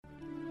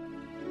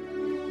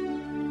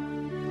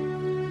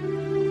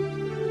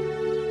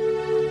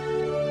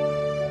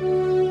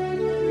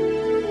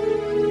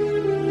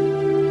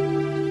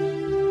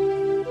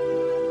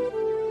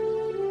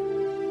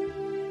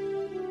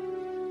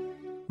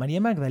María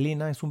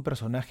Magdalena es un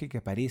personaje que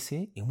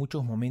aparece en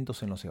muchos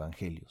momentos en los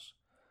evangelios.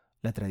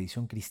 La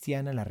tradición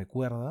cristiana la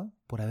recuerda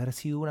por haber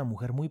sido una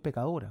mujer muy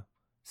pecadora,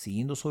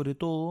 siguiendo sobre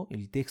todo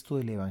el texto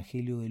del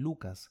Evangelio de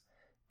Lucas,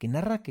 que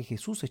narra que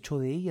Jesús echó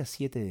de ella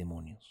 7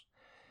 demonios.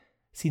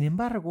 Sin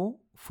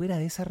embargo, fuera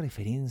de esa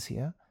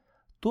referencia,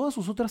 todas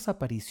sus otras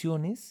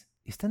apariciones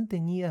están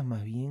teñidas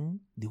más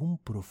bien de un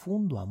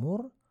profundo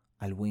amor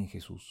al buen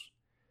Jesús.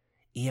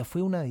 Ella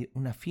fue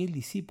una fiel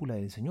discípula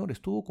del Señor,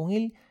 estuvo con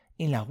Él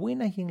en las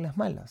buenas y en las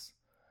malas,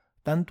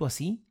 tanto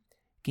así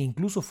que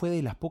incluso fue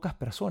de las pocas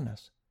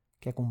personas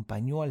que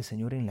acompañó al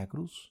Señor en la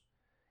cruz.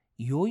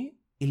 Y hoy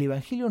el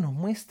Evangelio nos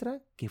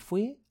muestra que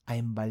fue a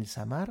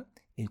embalsamar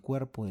el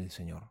cuerpo del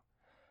Señor.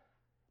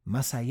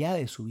 Más allá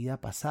de su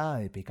vida pasada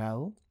de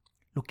pecado,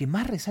 lo que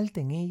más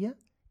resalta en ella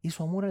es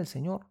su amor al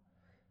Señor.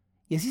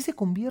 Y así se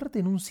convierte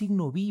en un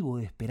signo vivo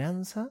de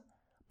esperanza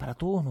para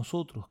todos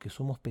nosotros que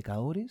somos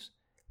pecadores,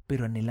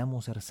 pero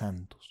anhelamos ser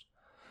santos.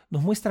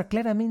 Nos muestra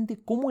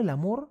claramente cómo el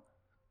amor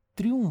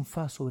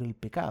triunfa sobre el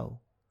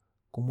pecado,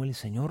 cómo el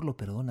Señor lo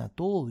perdona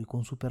todo y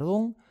con su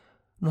perdón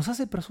nos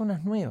hace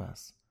personas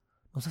nuevas,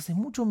 nos hace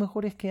mucho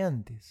mejores que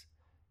antes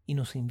y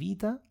nos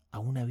invita a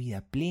una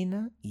vida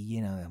plena y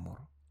llena de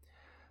amor.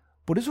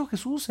 Por eso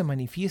Jesús se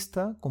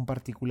manifiesta con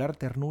particular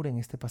ternura en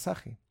este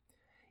pasaje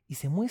y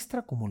se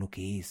muestra como lo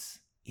que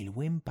es, el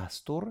buen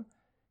pastor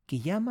que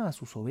llama a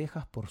sus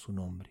ovejas por su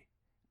nombre.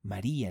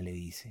 María le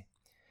dice,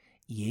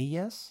 y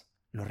ellas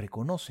lo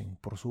reconocen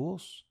por su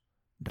voz.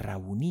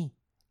 Rabuní,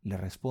 le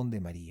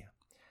responde María.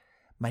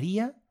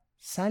 María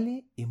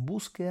sale en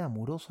búsqueda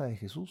amorosa de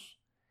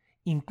Jesús,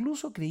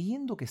 incluso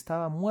creyendo que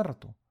estaba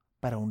muerto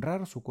para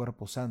honrar su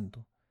cuerpo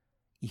santo.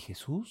 Y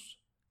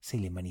Jesús se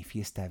le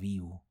manifiesta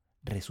vivo,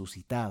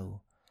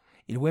 resucitado,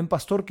 el buen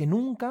pastor que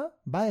nunca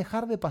va a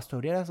dejar de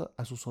pastorear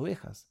a sus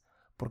ovejas,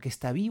 porque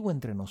está vivo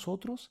entre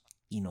nosotros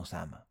y nos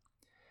ama.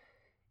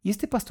 Y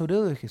este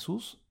pastoreo de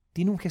Jesús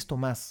tiene un gesto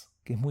más,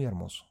 que es muy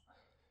hermoso.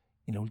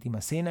 En la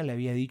última cena le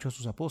había dicho a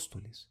sus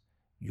apóstoles,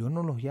 yo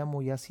no los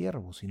llamo ya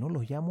siervos, sino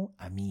los llamo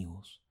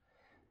amigos.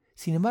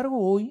 Sin embargo,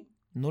 hoy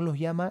no los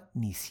llama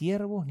ni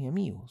siervos ni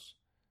amigos,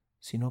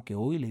 sino que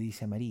hoy le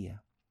dice a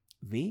María,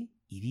 ve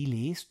y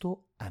dile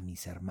esto a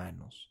mis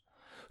hermanos.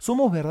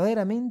 Somos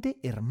verdaderamente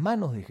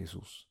hermanos de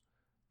Jesús.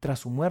 Tras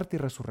su muerte y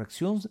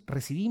resurrección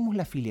recibimos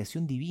la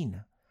filiación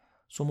divina.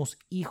 Somos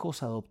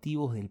hijos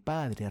adoptivos del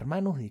Padre,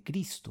 hermanos de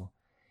Cristo,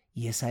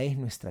 y esa es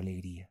nuestra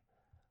alegría.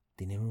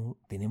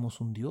 Tenemos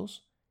un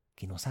Dios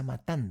que nos ama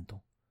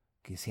tanto,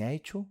 que se ha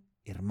hecho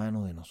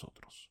hermano de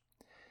nosotros.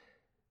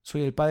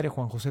 Soy el Padre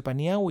Juan José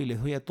Paniagua y les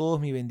doy a todos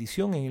mi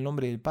bendición en el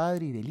nombre del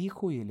Padre y del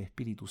Hijo y del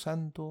Espíritu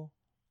Santo.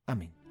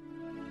 Amén.